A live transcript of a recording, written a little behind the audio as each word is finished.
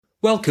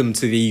Welcome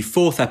to the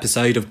fourth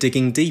episode of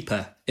Digging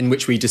Deeper, in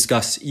which we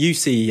discuss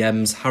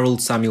UCEM's Harold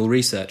Samuel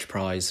Research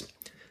Prize.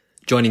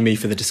 Joining me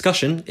for the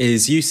discussion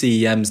is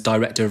UCEM's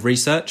Director of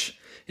Research,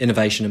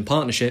 Innovation and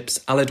Partnerships,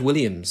 Aled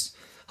Williams.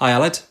 Hi,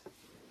 Aled.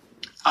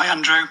 Hi,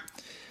 Andrew.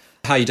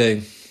 How are you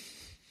doing?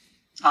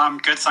 I'm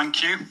good,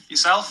 thank you.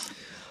 Yourself?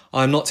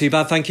 I'm not too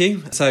bad, thank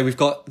you. So we've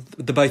got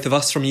the both of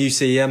us from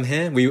UCEM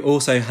here. We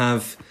also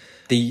have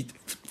the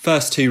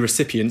first two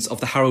recipients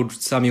of the Harold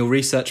Samuel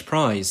Research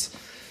Prize.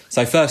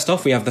 So first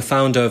off, we have the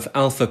founder of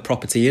Alpha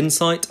Property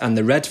Insight and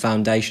the RED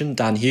Foundation,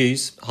 Dan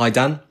Hughes. Hi,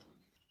 Dan.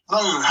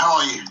 Hello, how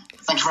are you?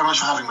 Thank you very much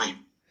for having me.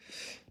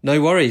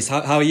 No worries.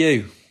 How are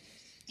you?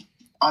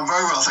 I'm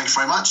very well, thank you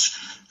very much.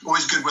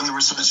 Always good when the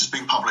research is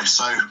being published,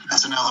 so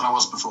better now than I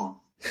was before.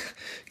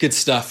 Good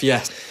stuff,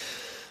 yes.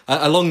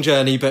 A long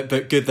journey, but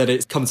good that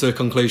it's come to a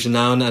conclusion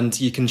now,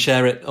 and you can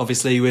share it,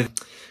 obviously, with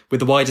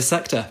the wider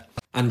sector.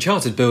 And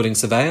Chartered Building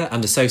Surveyor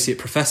and Associate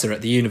Professor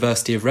at the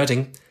University of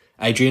Reading,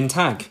 Adrian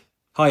Tagg.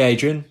 Hi,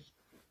 Adrian.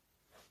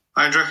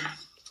 Hi, Andrew.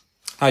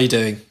 How are you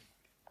doing?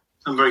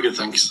 I'm very good,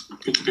 thanks.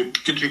 Good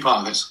to be part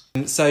of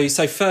this.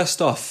 So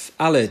first off,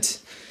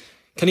 Aled,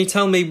 can you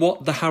tell me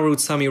what the Harold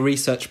Samuel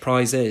Research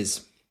Prize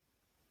is?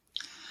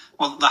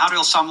 Well, the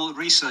Harold Samuel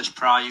Research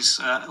Prize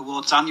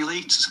awards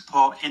annually to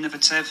support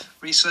innovative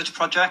research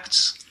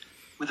projects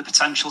with the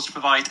potential to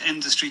provide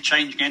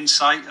industry-changing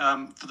insight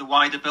for the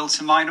wider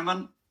built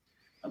environment.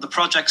 The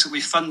projects that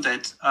we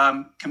funded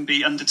can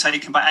be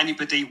undertaken by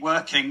anybody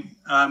working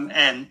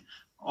in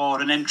or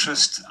an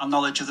interest and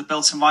knowledge of the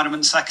built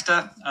environment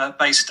sector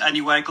based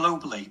anywhere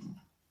globally.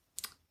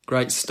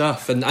 Great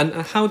stuff. And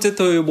how did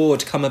the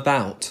award come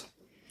about?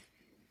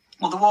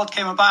 Well, the award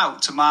came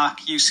about to mark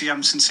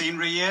UCM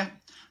Centenary Year.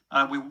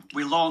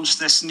 We launched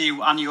this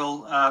new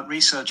annual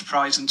research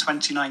prize in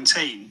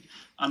 2019,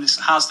 and this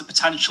has the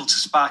potential to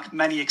spark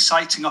many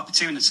exciting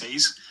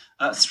opportunities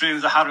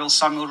through the Harold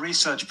Samuel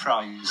Research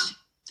Prize.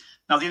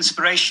 Now, the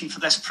inspiration for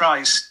this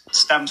prize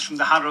stems from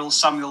the Harold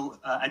Samuel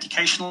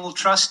Educational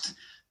Trust,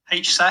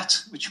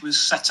 HSET, which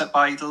was set up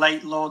by the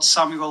late Lord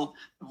Samuel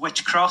of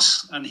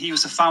Whitcross, and he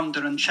was the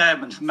founder and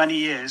chairman for many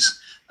years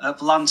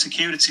of Land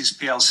Securities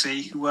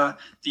plc, who were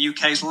the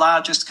UK's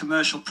largest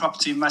commercial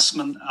property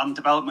investment and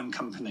development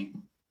company.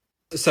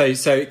 So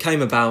it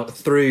came about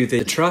through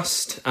the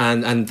trust,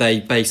 and they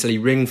basically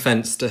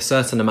ring-fenced a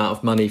certain amount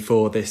of money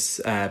for this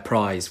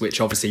prize,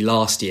 which obviously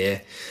last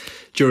year,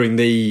 during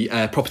the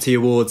Property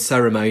Awards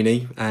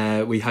ceremony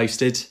we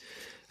hosted,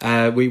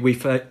 we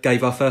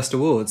gave our first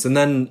awards. And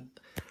then,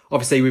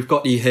 obviously, we've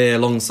got you here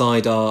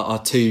alongside our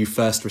two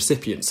first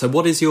recipients. So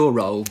what is your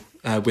role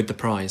with the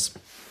prize?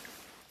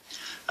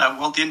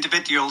 Well, the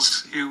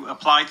individuals who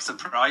applied for the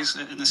prize,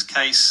 in this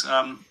case,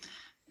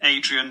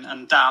 Adrian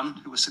and Dan,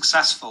 who were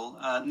successful,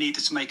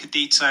 needed to make a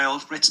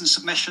detailed written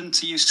submission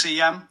to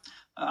UCM.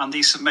 And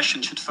these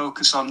submissions should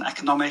focus on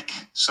economic,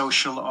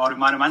 social or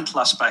environmental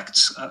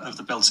aspects of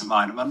the built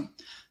environment.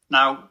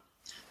 Now,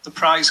 the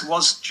prize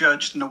was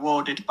judged and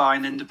awarded by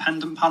an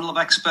independent panel of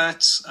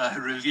experts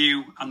who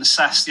review and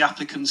assess the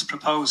applicants'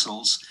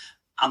 proposals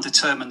and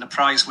determine the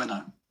prize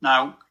winner.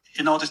 Now,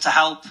 in order to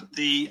help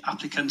the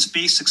applicants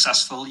be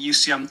successful,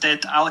 UCM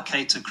did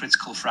allocate a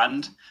critical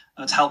friend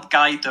to help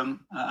guide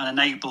them and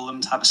enable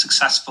them to have a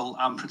successful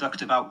and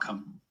productive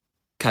outcome.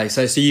 Okay,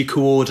 so you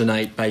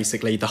coordinate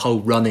basically the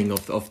whole running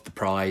of the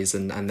prize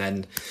and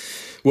then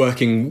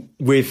working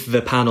with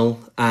the panel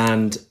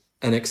and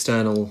an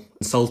external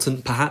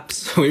consultant,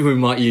 perhaps, we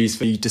might use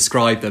for you to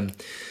describe them,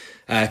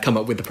 come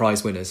up with the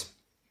prize winners.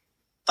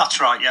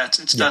 That's right, yeah.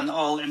 It's done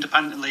all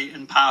independently,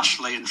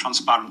 impartially and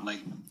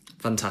transparently.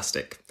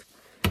 Fantastic.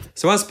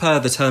 So as per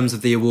the terms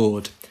of the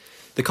award,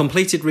 the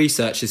completed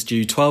research is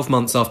due 12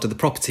 months after the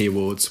Property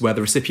Awards, where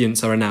the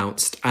recipients are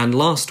announced, and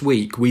last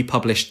week we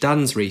published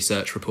Dan's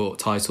research report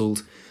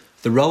titled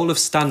The Role of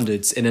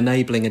Standards in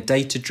Enabling a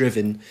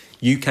Data-Driven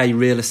UK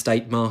Real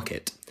Estate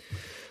Market.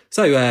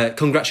 So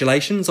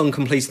congratulations on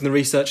completing the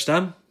research,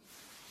 Dan.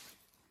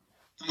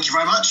 Thank you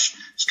very much.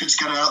 It's good to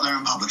get it out there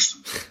and published.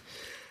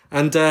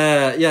 And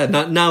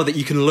now that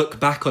you can look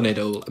back on it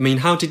all, I mean,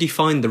 how did you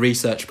find the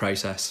research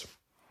process?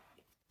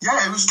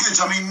 Yeah, it was good.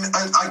 I mean,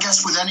 I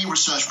guess with any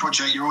research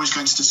project, you're always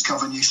going to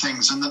discover new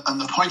things. And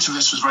the point of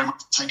this was very much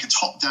to take a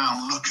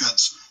top-down look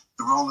at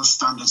the role of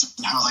standards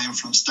and how they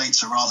influence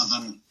data rather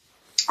than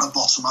a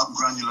bottom-up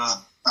granular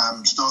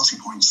starting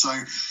point. So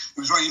it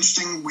was very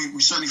interesting.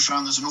 We certainly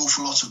found there's an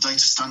awful lot of data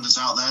standards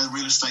out there. The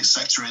real estate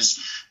sector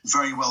is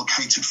very well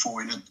catered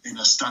for in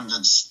a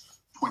standards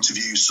point of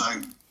view. So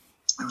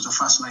it was a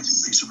fascinating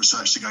piece of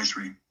research to go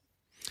through.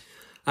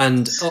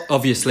 And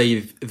obviously,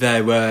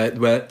 there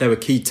were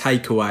key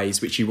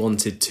takeaways which you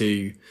wanted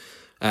to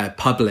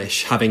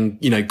publish, having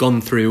gone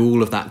through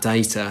all of that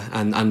data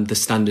and the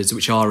standards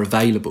which are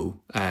available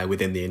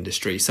within the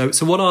industry. So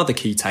what are the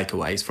key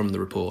takeaways from the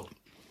report?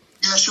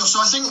 Yeah, sure. So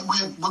I think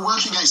we're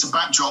working against a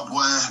backdrop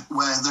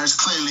where there's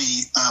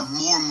clearly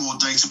more and more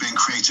data being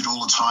created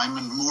all the time,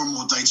 and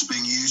more data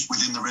being used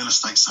within the real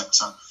estate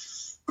sector.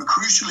 But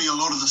crucially, a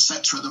lot of the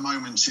sector at the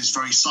moment is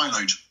very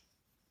siloed.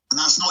 And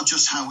that's not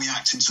just how we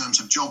act in terms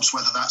of jobs,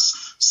 whether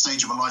that's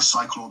stage of a life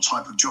cycle or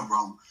type of job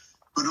role,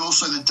 but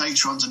also the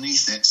data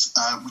underneath it,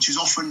 which is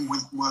often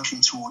with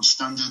working towards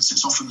standards.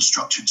 It's often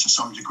structured to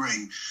some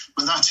degree,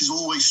 but that is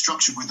always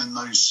structured within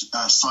those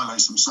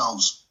silos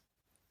themselves.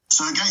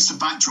 So against a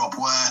backdrop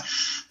where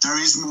there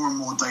is more and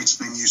more data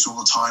being used all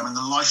the time and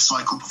the life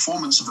cycle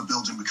performance of a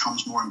building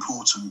becomes more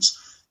important,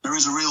 there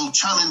is a real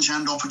challenge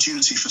and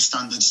opportunity for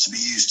standards to be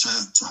used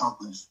to help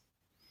this.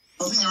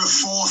 I think there are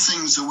 4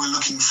 things that we're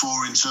looking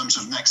for in terms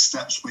of next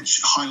steps,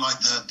 which highlight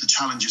the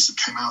challenges that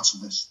came out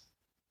of this.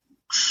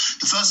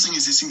 The first thing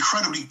is it's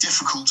incredibly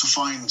difficult to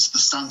find the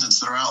standards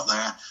that are out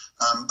there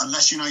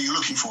unless you know you're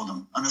looking for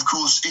them. And of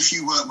course, if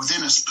you work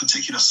within a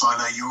particular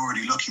silo, you're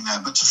already looking there.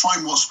 But to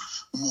find what's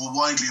more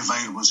widely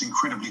available is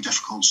incredibly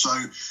difficult. So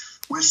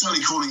we're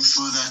certainly calling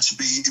for there to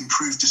be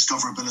improved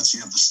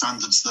discoverability of the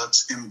standards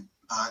that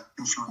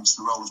influence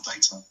the role of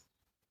data.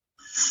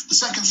 The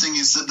second thing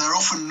is that they're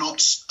often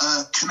not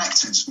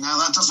connected. Now,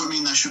 that doesn't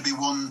mean there should be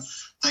one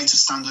data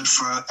standard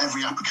for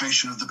every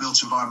application of the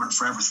built environment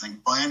for everything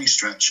by any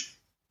stretch.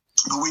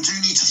 But we do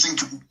need to think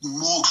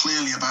more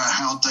clearly about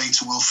how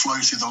data will flow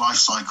through the life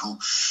cycle.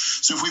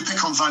 So if we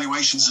pick on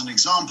valuations as an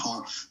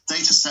example,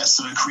 data sets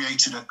that are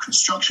created at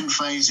construction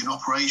phase, in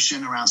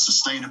operation, around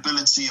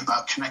sustainability,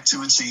 about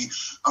connectivity,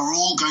 are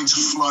all going to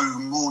flow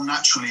more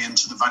naturally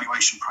into the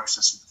valuation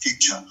process of the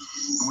future.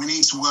 And we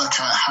need to work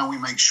out how we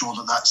make sure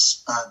that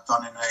that's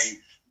done in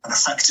an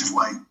effective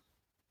way.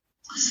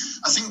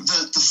 I think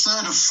the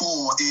third of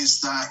 4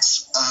 is that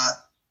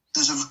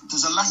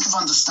there's a lack of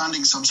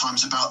understanding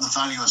sometimes about the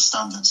value of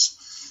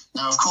standards.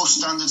 Now, of course,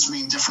 standards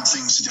mean different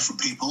things to different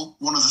people.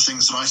 One of the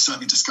things that I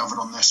certainly discovered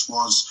on this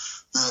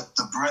was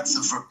the breadth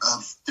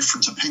of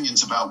different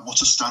opinions about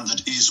what a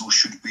standard is or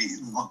should be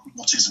and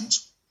what isn't.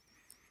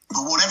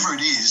 But whatever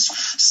it is,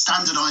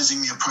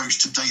 standardizing the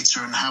approach to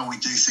data and how we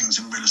do things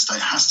in real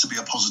estate has to be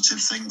a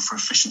positive thing for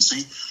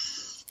efficiency.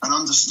 And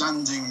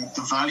understanding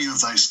the value of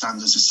those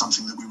standards is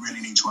something that we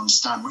really need to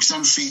understand, which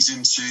then feeds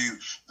into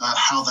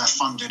how they're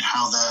funded,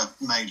 how they're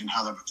made, and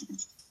how they're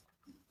produced.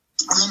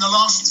 And then the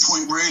last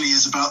point really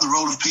is about the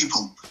role of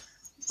people.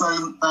 So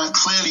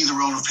clearly the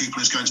role of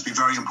people is going to be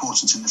very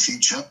important in the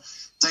future.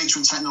 Data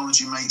and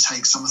technology may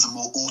take some of the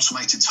more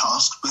automated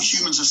tasks, but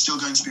humans are still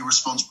going to be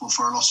responsible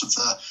for a lot of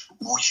the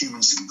more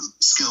human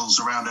skills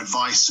around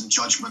advice and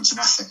judgment and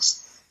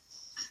ethics.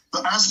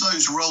 But as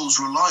those roles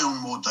rely on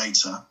more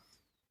data,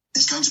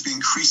 it's going to be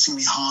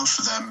increasingly hard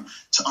for them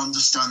to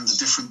understand the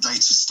different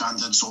data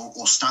standards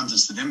or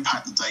standards that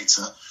impact the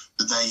data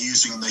that they're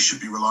using and they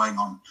should be relying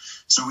on.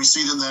 So we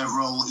see that their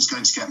role is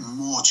going to get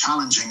more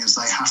challenging as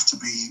they have to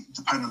be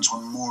dependent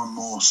on more and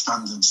more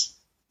standards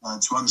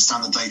to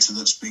understand the data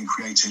that's being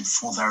created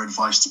for their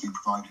advice to be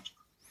provided.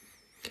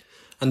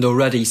 And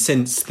already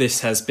since this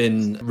has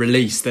been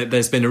released,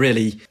 there's been a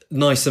really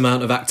nice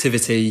amount of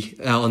activity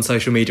out on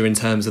social media in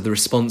terms of the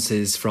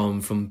responses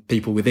from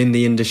people within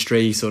the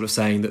industry, sort of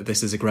saying that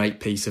this is a great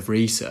piece of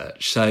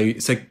research. So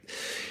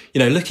you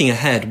know, looking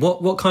ahead,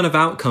 what kind of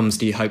outcomes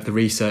do you hope the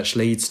research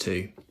leads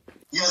to?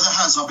 Yeah, there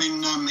has. I've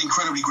been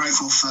incredibly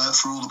grateful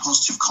for all the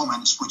positive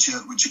comments, which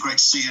are great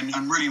to see.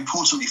 And really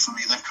importantly for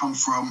me, they've come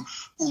from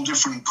all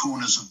different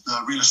corners of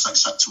the real estate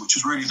sector, which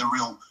is really the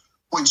real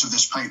point of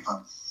this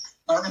paper.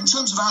 In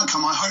terms of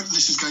outcome, I hope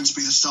this is going to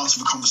be the start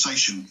of a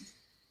conversation.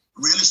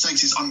 Real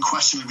estate is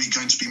unquestionably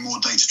going to be more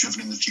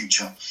data-driven in the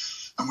future.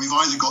 And we've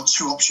either got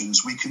 2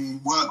 options. We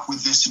can work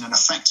with this in an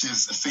effective,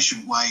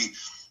 efficient way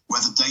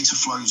where the data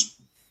flows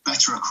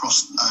better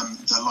across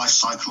the life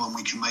cycle and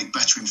we can make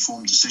better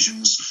informed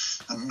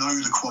decisions and know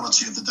the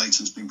quality of the data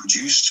that's been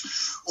produced.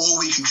 Or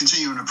we can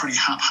continue in a pretty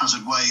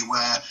haphazard way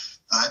where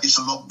it's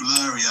a lot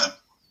blurrier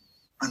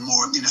and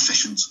more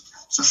inefficient.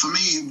 So for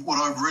me, what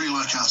I really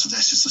like out of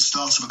this is the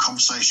start of a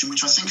conversation,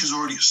 which I think has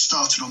already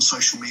started on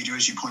social media,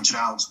 as you pointed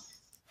out,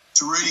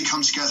 to really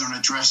come together and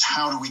address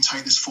how do we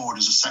take this forward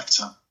as a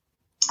sector.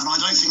 And I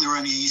don't think there are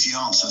any easy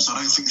answers. I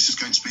don't think this is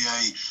going to be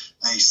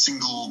a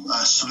single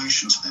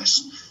solution to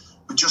this.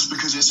 But just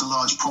because it's a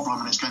large problem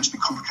and it's going to be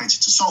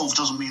complicated to solve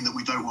doesn't mean that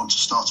we don't want to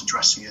start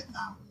addressing it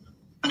now.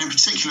 And in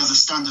particular, the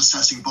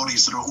standard-setting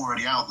bodies that are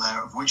already out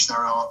there, of which there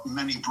are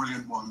many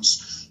brilliant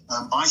ones,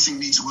 I think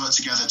need to work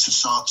together to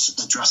start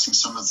addressing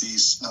some of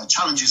these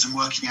challenges and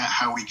working out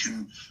how we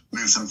can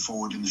move them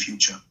forward in the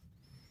future.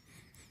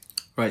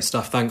 Great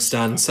stuff. Thanks,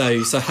 Dan.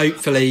 So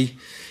hopefully,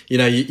 you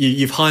know,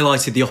 you've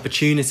highlighted the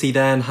opportunity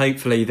there, and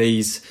hopefully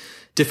these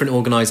different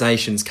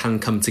organisations can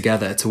come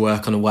together to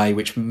work on a way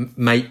which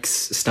makes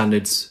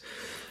standards,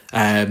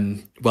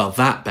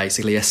 that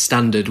basically a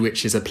standard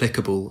which is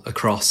applicable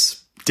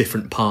across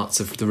different parts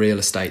of the real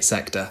estate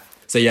sector.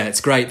 So yeah,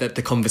 it's great that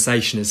the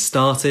conversation has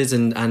started,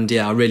 and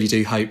yeah, I really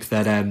do hope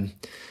that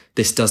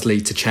this does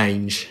lead to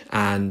change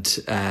and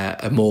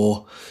a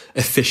more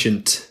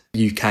efficient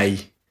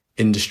UK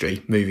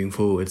industry moving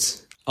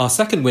forwards. Our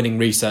second winning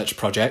research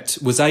project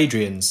was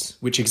Adrian's,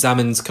 which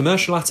examines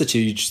commercial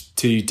attitudes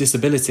to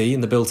disability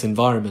in the built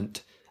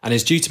environment and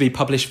is due to be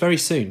published very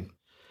soon.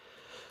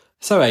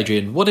 So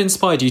Adrian, what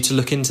inspired you to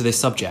look into this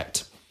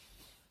subject?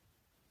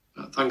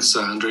 Thanks,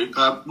 Andrew.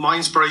 My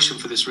inspiration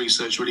for this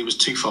research really was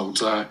twofold.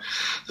 The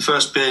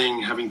first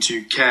being having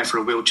to care for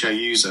a wheelchair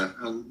user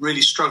and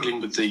really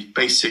struggling with the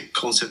basic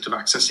concept of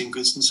accessing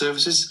goods and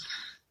services.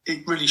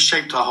 It really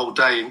shaped our whole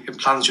day and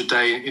plans your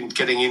day in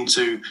getting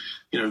into,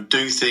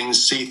 do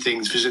things, see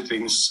things, visit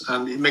things,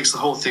 and it makes the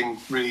whole thing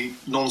really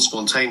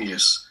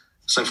non-spontaneous.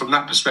 So from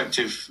that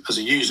perspective, as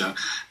a user,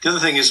 the other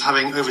thing is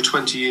having over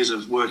 20 years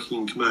of working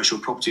in commercial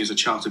property as a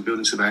chartered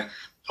building surveyor,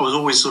 I was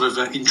always sort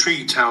of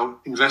intrigued how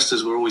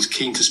investors were always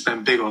keen to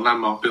spend big on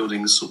landmark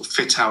buildings, sort of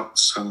fit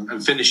outs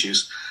and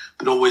finishes,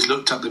 but always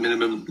looked at the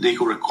minimum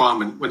legal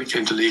requirement when it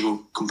came to legal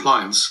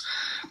compliance.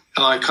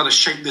 And I kind of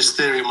shaped this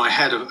theory in my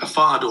head, a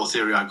fire door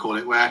theory, I call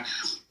it, where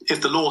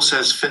if the law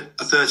says fit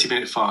a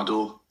 30-minute fire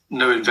door,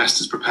 no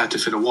investor's prepared to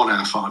fit a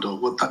 1-hour fire door.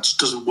 Well, that just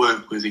doesn't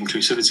work with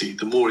inclusivity.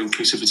 The more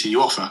inclusivity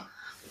you offer,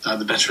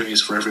 the better it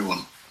is for everyone.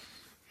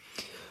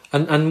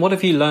 And what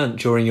have you learnt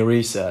during your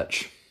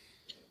research?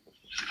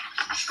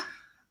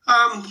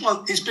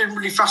 Well, it's been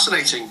really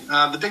fascinating.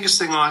 The biggest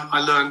thing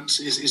I learnt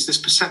is this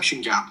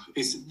perception gap.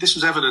 This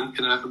was evident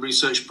in a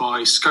research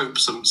by Scope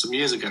some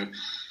years ago.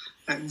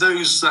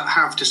 Those that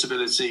have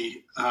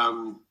disability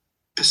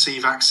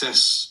perceive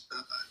access,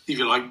 if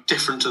you like,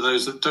 different to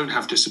those that don't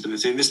have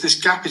disability. And this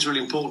gap is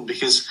really important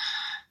because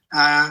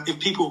if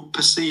people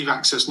perceive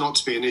access not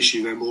to be an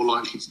issue, they're more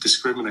likely to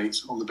discriminate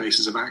on the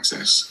basis of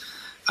access.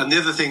 And the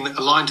other thing that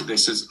aligned to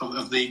this is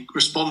of the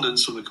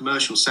respondents from the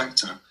commercial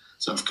sector,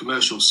 so of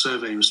commercial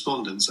survey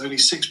respondents, only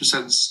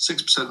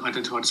 6%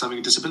 identified as having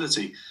a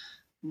disability.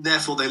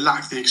 Therefore, they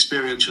lack the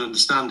experiential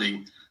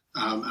understanding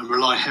and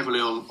rely heavily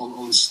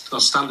on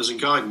standards and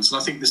guidance. And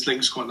I think this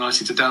links quite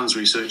nicely to Dan's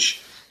research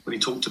when he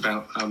talked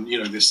about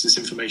this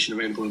information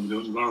available in the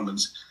built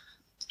environment.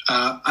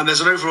 And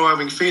there's an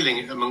overwhelming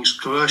feeling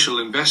amongst commercial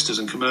investors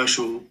and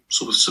commercial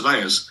sort of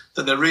surveyors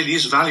that there really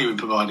is value in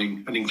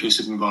providing an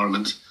inclusive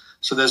environment.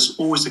 So there's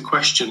always the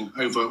question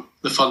over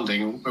the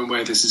funding and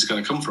where this is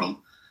going to come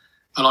from.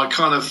 And I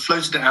kind of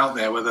floated it out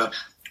there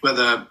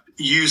whether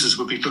users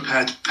would be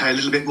prepared to pay a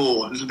little bit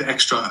more, a little bit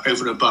extra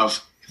over and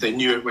above if they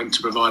knew it went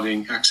to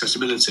providing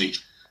accessibility.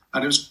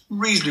 And it was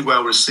reasonably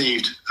well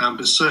received,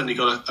 but certainly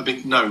got a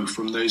big no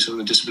from those in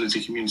the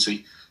disability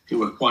community who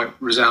were quite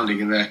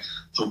resounding in their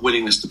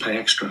willingness to pay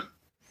extra.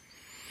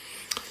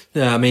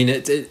 Yeah, I mean,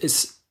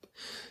 it's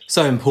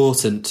so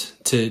important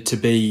to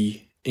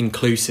be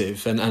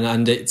inclusive,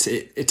 and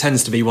it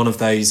tends to be one of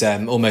those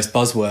almost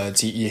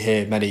buzzwords you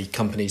hear many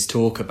companies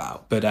talk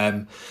about. But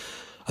I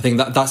think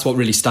that's what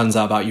really stands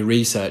out about your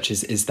research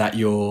is that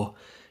you're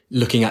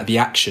looking at the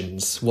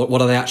actions.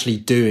 What are they actually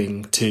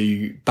doing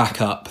to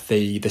back up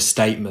the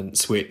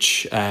statements,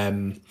 which,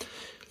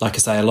 like I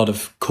say, a lot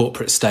of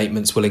corporate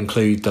statements will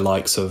include the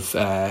likes of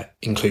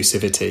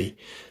inclusivity,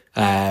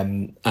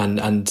 and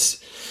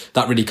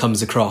that really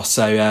comes across.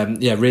 So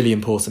really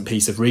important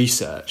piece of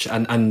research.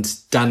 And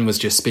Dan was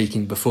just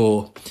speaking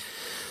before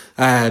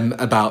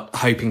about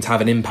hoping to have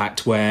an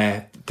impact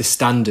where the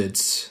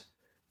standards,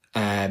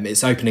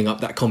 it's opening up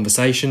that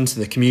conversation to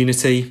the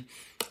community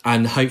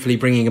and hopefully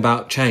bringing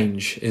about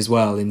change as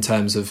well in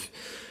terms of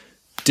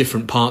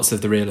different parts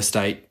of the real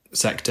estate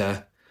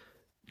sector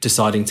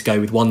deciding to go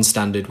with one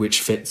standard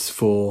which fits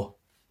for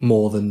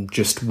more than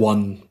just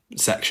one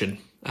section.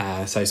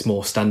 So it's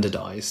more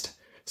standardised.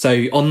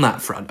 So on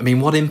that front, I mean,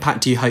 what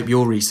impact do you hope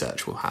your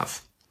research will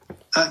have?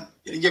 Cal,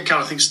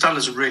 I think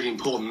standards are really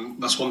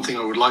important. That's one thing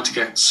I would like to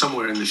get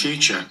somewhere in the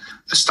future,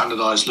 a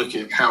standardised look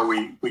at how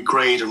we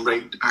grade and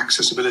rate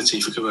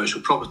accessibility for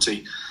commercial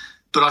property.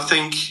 But I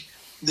think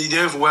the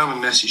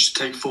overwhelming message to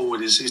take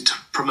forward is to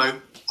promote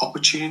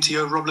opportunity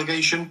over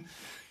obligation.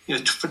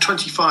 For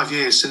 25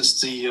 years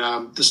since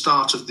the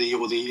start of the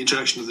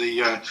introduction of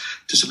the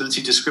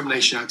Disability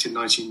Discrimination Act in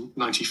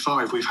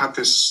 1995, we've had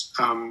this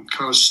kind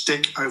of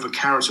stick over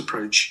carrot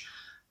approach,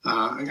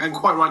 and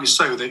quite rightly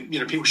so. That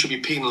people should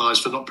be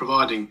penalised for not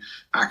providing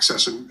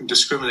access and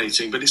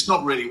discriminating, but it's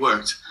not really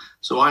worked.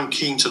 So I'm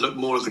keen to look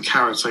more at the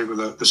carrot over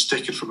the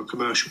stick from a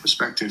commercial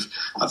perspective.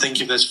 I think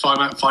if there's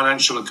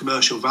financial and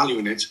commercial value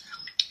in it,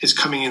 it's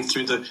coming in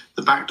through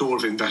the back door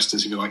of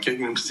investors, if you like,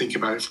 getting them to think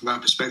about it from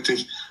that perspective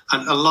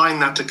and align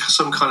that to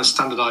some kind of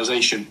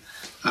standardisation.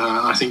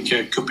 I think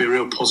could be a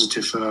real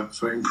positive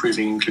for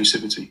improving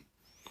inclusivity.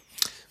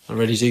 I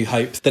really do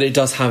hope that it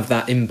does have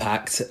that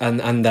impact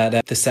and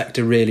that the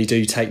sector really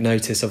do take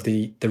notice of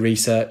the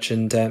research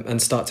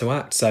and start to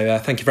act. So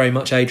thank you very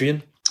much,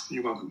 Adrian.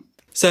 You're welcome.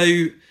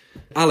 So,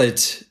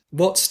 Aled,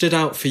 what stood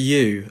out for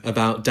you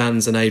about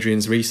Dan's and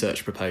Adrian's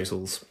research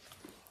proposals?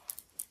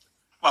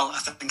 Well, I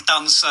think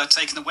Dan's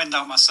taken the wind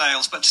out of my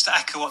sails, but just to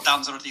echo what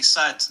Dan's already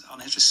said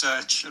on his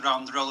research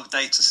around the role of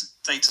data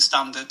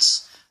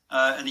standards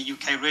in the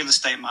UK real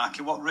estate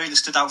market, what really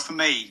stood out for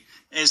me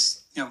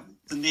is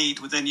the need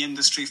within the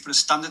industry for a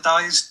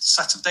standardised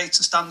set of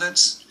data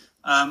standards,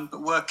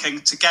 but working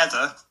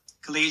together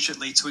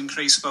collegiately to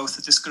increase both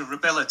the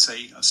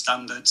discoverability of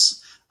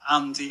standards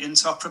and the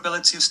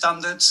interoperability of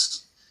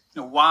standards.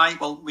 Why?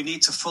 Well, we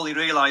need to fully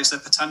realise their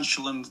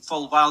potential and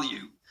full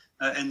value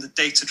in the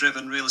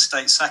data-driven real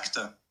estate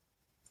sector.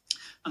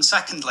 And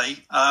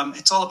secondly,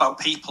 it's all about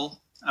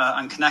people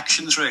and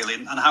connections, really,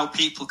 and how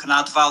people can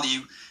add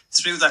value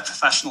through their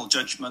professional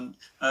judgment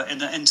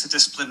in an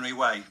interdisciplinary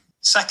way.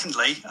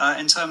 Secondly,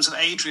 in terms of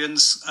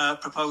Adrian's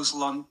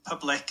proposal on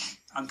public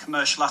and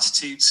commercial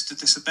attitudes to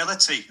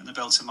disability in the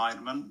built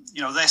environment,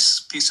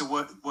 this piece of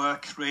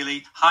work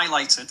really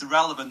highlighted the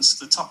relevance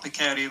of the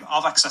topic area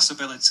of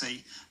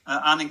accessibility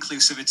and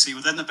inclusivity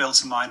within the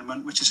built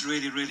environment, which is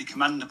really, really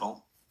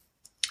commendable.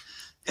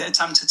 It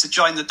attempted to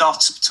join the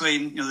dots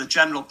between the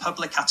general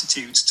public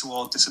attitudes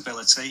toward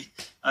disability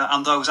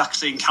and those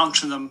actually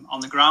encountering them on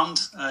the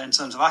ground in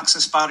terms of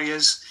access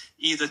barriers,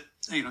 either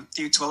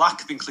due to a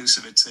lack of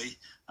inclusivity.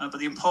 But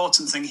the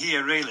important thing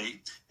here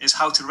really is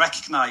how to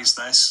recognise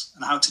this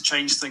and how to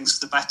change things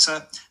for the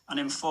better and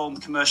inform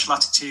commercial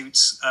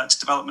attitudes to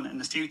development in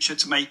the future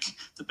to make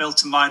the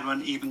built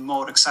environment even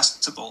more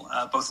accessible,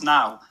 both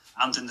now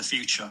and in the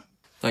future.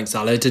 Thanks,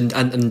 Aled.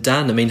 And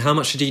Dan, I mean, how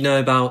much did you know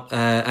about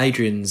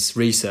Adrian's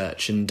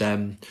research,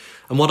 and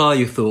what are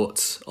your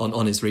thoughts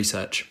on his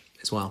research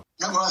as well?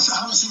 Yeah, well, I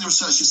haven't seen the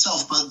research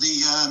itself, but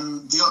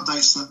the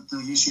updates that the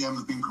UCM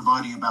have been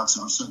providing about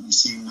it, I've certainly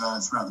seen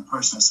throughout the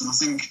process. And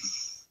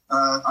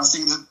I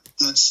think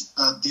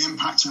that the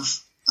impact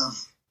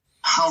of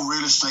how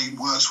real estate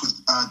works with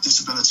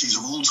disabilities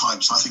of all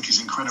types, I think,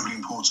 is incredibly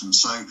important.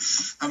 So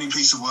any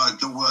piece of work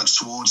that works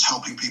towards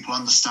helping people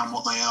understand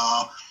what they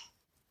are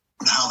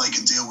and how they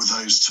can deal with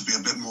those, to be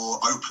a bit more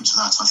open to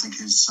that, I think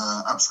is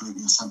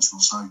absolutely essential.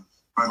 So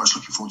very much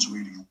looking forward to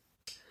reading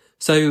it.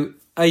 So,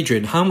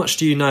 Adrian, how much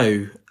do you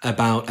know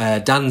about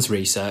Dan's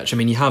research? I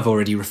mean, you have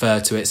already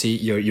referred to it, so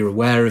you're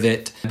aware of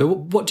it. But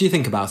what do you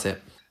think about it?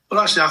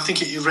 Well, actually, I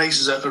think it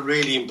raises a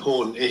really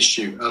important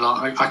issue, and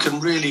I can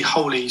really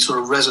wholly sort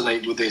of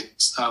resonate with it.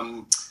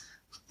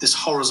 This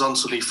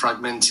horizontally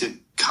fragmented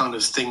kind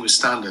of thing with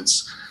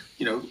standards.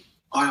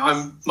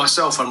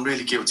 I'm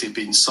really guilty of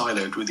being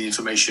siloed with the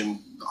information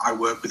I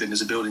work within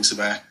as a building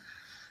surveyor.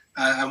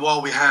 And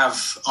while we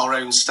have our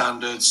own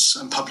standards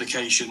and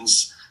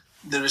publications,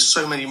 there is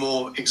so many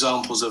more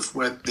examples of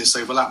where this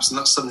overlaps, and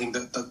that's something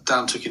that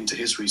Dan took into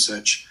his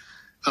research.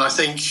 And I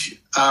think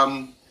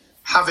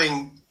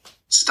having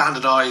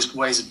standardised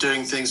ways of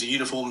doing things, a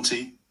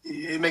uniformity,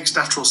 it makes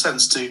natural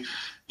sense to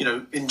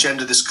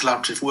engender this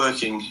collaborative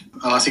working.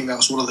 And I think that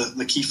was one of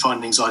the key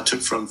findings I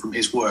took from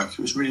his work. It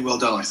was really well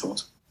done, I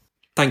thought.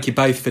 Thank you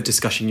both for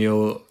discussing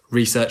your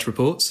research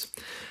reports.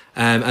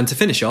 And to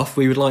finish off,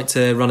 we would like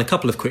to run a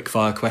couple of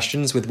quick-fire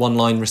questions with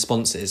one-line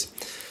responses.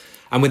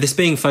 And with this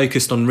being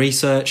focused on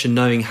research and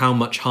knowing how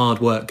much hard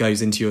work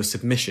goes into your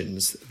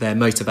submissions, they're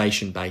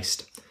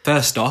motivation-based.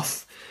 First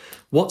off,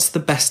 what's the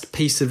best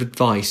piece of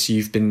advice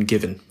you've been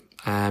given?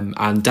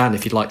 And Dan,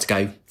 if you'd like to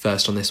go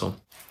first on this one.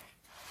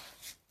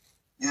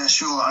 Yeah,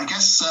 sure. I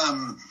guess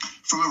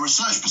from a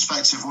research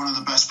perspective, one of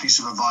the best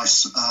pieces of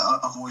advice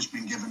I've always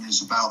been given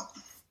is about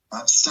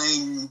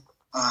staying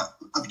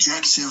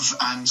objective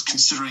and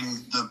considering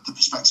the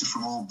perspective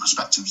from all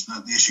perspectives,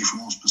 the issue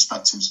from all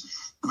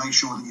perspectives, to make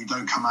sure that you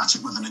don't come at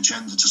it with an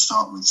agenda to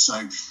start with. So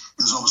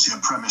there's obviously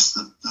a premise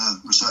that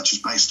the research is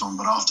based on,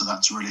 but after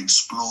that to really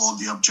explore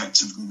the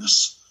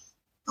objectiveness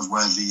of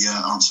where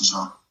the answers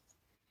are.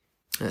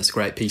 That's a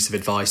great piece of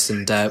advice,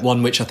 and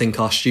one which I think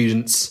our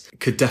students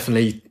could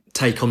definitely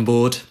take on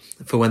board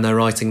for when they're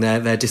writing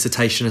their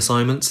dissertation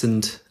assignments,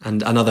 and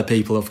other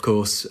people, of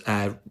course,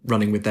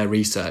 running with their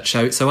research.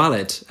 So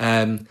Aled,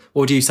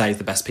 what would you say is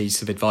the best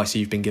piece of advice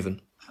you've been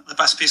given? The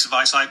best piece of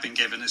advice I've been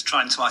given is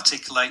trying to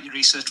articulate your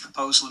research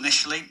proposal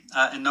initially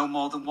in no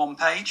more than one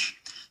page.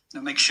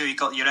 Make sure you've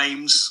got your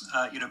aims,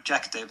 your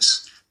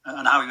objectives,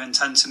 and how you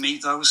intend to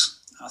meet those.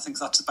 I think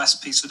that's the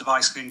best piece of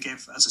advice we can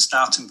give as a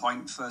starting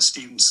point for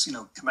students,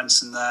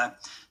 commencing their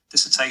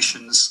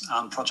dissertations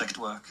and project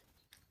work.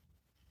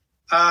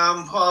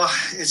 Well,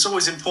 it's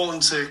always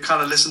important to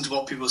kind of listen to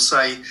what people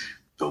say,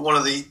 but one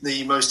of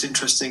the most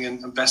interesting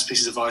and best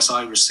pieces of advice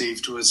I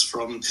received was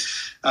from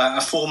a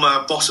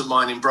former boss of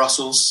mine in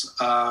Brussels,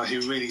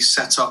 who really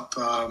set up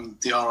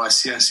the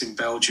RICS in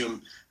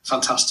Belgium,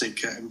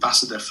 fantastic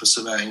ambassador for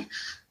surveying.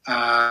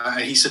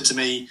 And he said to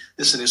me,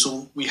 listen, it's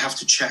all we have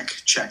to check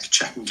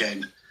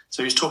again.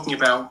 So he's talking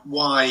about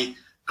why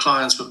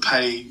clients would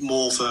pay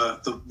more for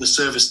the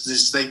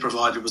services they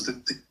provided, was that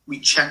we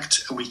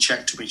checked and we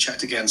checked and we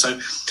checked again. So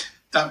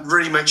that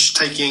really much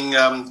taking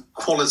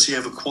quality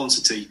over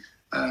quantity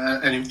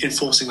and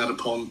enforcing that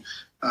upon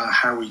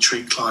how we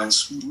treat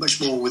clients,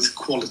 much more with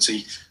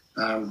quality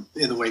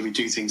in the way we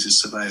do things as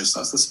surveyors.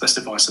 That's the best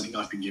advice I think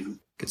I've been given.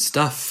 Good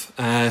stuff.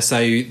 So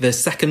the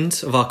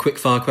second of our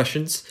quickfire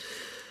questions,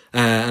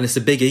 and it's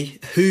a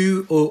biggie.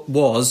 Who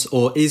was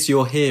or is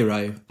your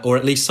hero, or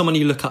at least someone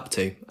you look up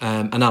to?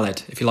 And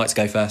Aled, if you'd like to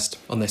go first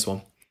on this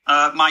one.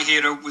 My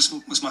hero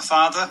was my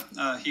father.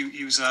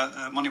 He was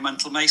a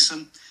monumental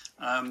mason.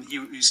 He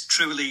was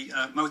truly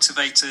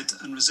motivated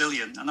and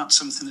resilient, and that's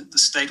something that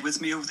stayed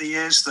with me over the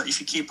years, that if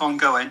you keep on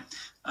going,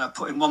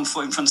 putting one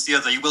foot in front of the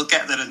other, you will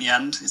get there in the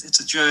end. It's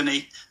a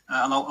journey,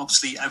 and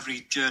obviously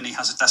every journey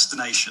has a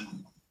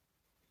destination.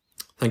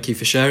 Thank you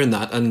for sharing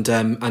that. And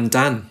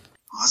Dan?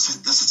 That's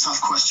a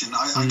tough question.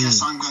 I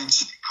guess I'm going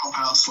to cop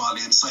out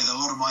slightly and say that a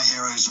lot of my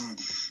heroes and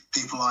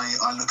people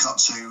I look up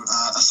to,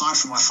 aside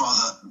from my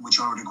father, which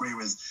I would agree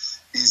with,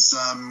 is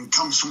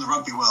comes from the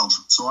rugby world.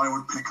 So I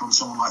would pick on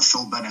someone like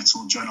Phil Bennett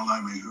or Jonah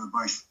Lomu, who are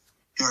both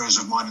heroes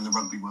of mine in the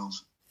rugby world.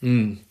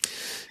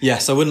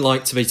 Yes, I wouldn't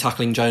like to be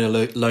tackling Jonah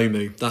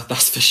Lomu,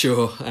 that's for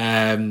sure.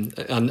 And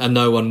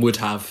no one would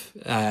have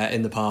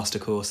in the past,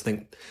 of course. I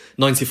think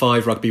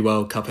 95 Rugby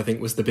World Cup, I think,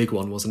 was the big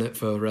one, wasn't it?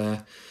 For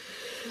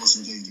was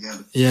indeed, yeah.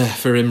 Yeah,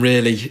 for him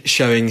really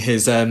showing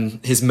his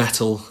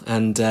mettle,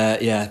 and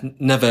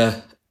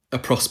never a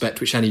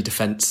prospect which any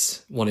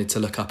defence wanted to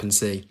look up and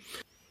see.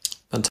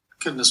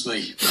 Goodness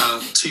me,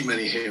 too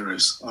many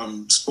heroes.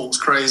 I'm sports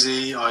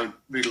crazy. I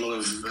read a lot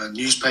of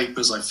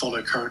newspapers. I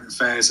follow current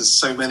affairs. There's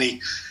so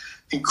many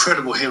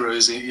incredible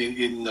heroes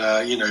in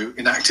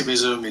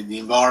activism, in the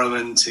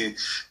environment, in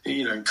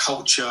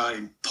culture,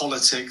 in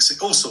politics,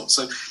 all sorts.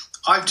 So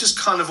I've just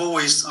kind of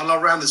always, and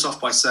I'll round this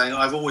off by saying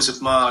I've always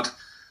admired,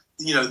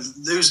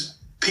 those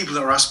people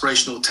that are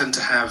aspirational tend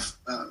to have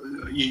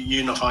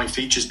unifying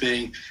features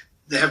being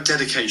they have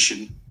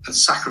dedication and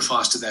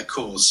sacrifice to their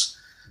cause.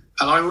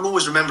 And I will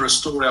always remember a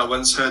story I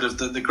once heard of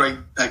the great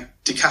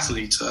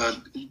decathlete,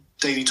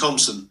 Daley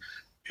Thompson,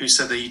 who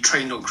said that he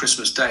trained on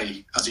Christmas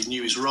Day as he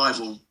knew his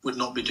rival would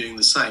not be doing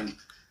the same.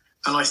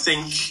 And I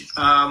think,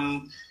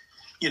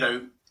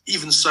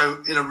 even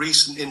so, in a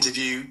recent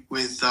interview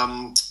with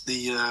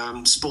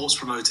the sports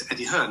promoter,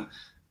 Eddie Hearn,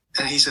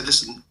 and he said,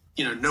 listen,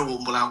 no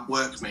one will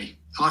outwork me.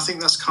 And I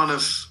think that's kind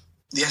of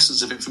the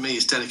essence of it for me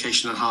is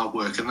dedication and hard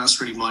work. And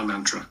that's really my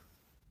mantra.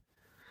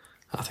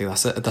 I think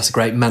that's a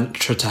great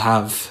mantra to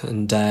have,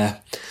 and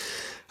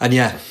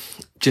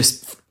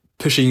just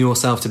pushing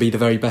yourself to be the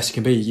very best you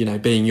can be.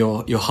 Being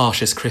your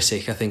harshest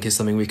critic, I think, is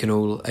something we can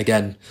all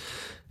again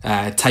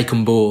take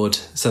on board,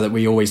 so that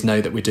we always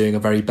know that we're doing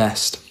our very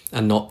best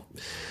and not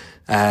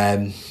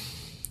not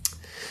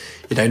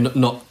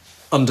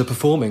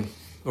underperforming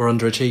or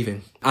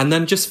underachieving. And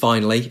then just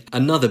finally,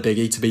 another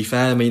biggie, to be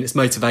fair. I mean, it's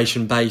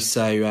motivation based,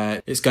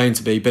 so it's going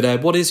to be.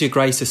 But what is your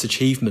greatest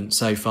achievement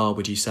so far,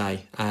 would you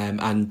say?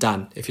 And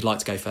Dan, if you'd like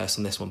to go first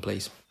on this one,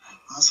 please.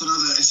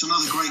 It's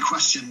another great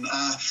question.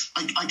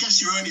 I guess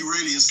you're only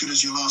really as good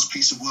as your last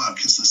piece of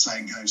work, as the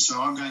saying goes.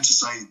 So I'm going to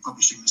say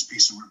publishing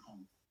this report.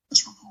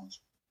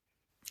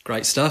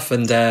 Great stuff.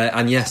 And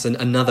yes,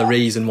 another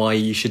reason why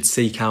you should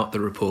seek out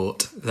the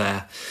report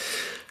there.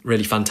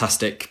 Really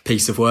fantastic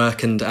piece of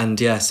work, and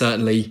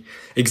certainly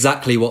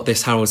exactly what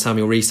this Harold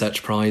Samuel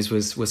Research Prize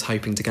was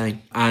hoping to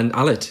gain. And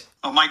Aled?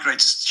 Well, my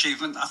greatest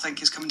achievement, I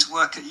think, is coming to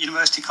work at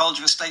University College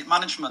of Estate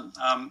Management,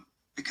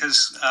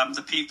 because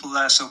the people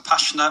there are so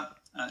passionate,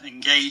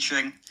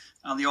 engaging,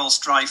 and they all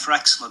strive for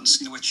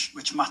excellence,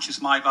 which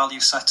matches my value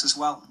set as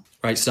well.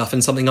 Great stuff,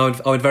 and something I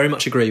would very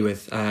much agree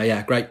with.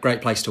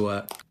 Great place to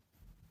work.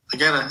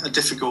 Again, a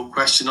difficult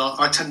question.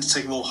 I tend to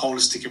take a more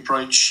holistic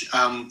approach.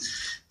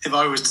 If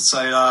I was to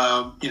say,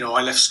 I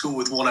left school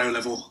with one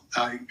O-level,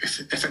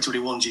 effectively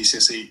one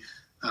GCSE,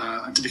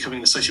 and to becoming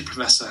an associate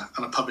professor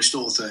and a published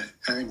author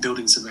in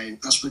building surveying,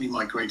 that's really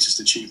my greatest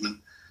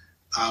achievement.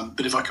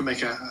 But if I can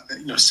make a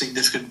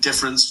significant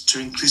difference to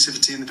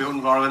inclusivity in the built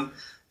environment,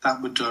 that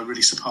would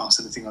really surpass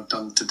anything I've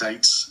done to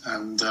date.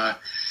 And I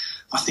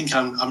think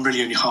I'm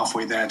really only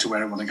halfway there to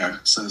where I want to go.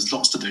 So there's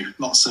lots to do,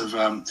 lots of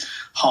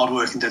hard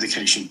work and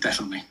dedication,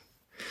 definitely.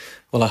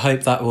 Well, I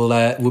hope that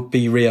will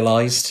be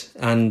realised,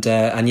 and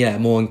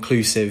more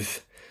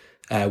inclusive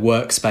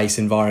workspace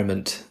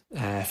environment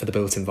for the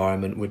built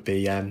environment would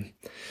be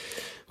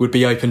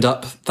opened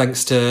up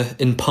thanks to,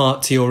 in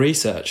part, to your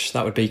research.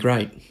 That would be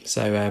great.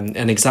 So,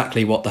 and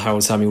exactly what the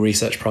Harold Samuel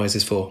Research Prize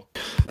is for.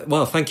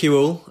 Well, thank you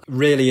all.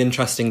 Really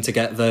interesting to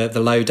get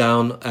the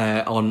lowdown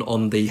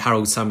on the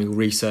Harold Samuel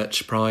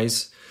Research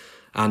Prize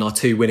and our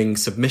two winning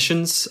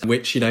submissions,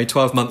 which,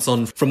 12 months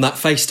on from that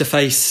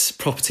face-to-face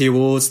property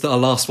awards, that our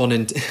last one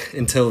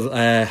until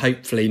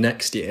hopefully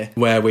next year,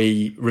 where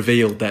we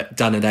revealed that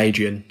Dan and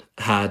Adrian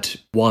had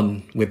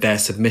won with their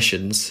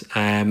submissions,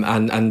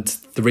 and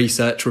the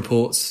research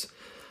reports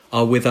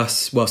are with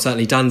us. Well,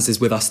 certainly Dan's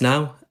is with us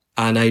now,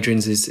 and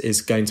Adrian's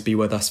is going to be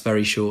with us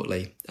very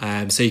shortly.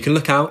 So you can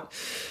look out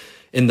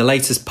in the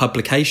latest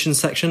publication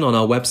section on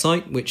our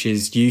website, which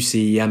is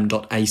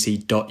ucem.ac.uk.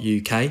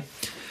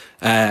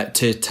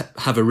 To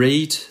have a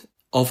read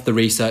of the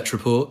research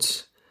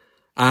reports.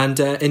 And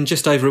in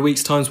just over a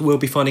week's time, we'll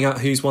be finding out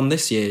who's won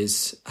this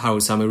year's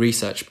Harold Samuel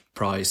Research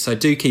Prize. So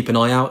do keep an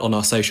eye out on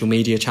our social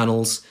media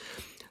channels.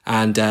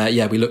 And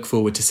we look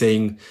forward to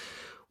seeing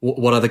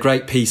what other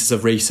great pieces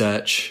of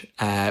research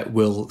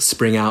will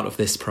spring out of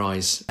this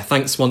prize.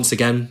 Thanks once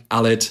again,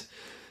 Aled,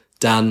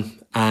 Dan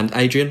and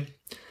Adrian.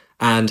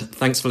 And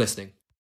thanks for listening.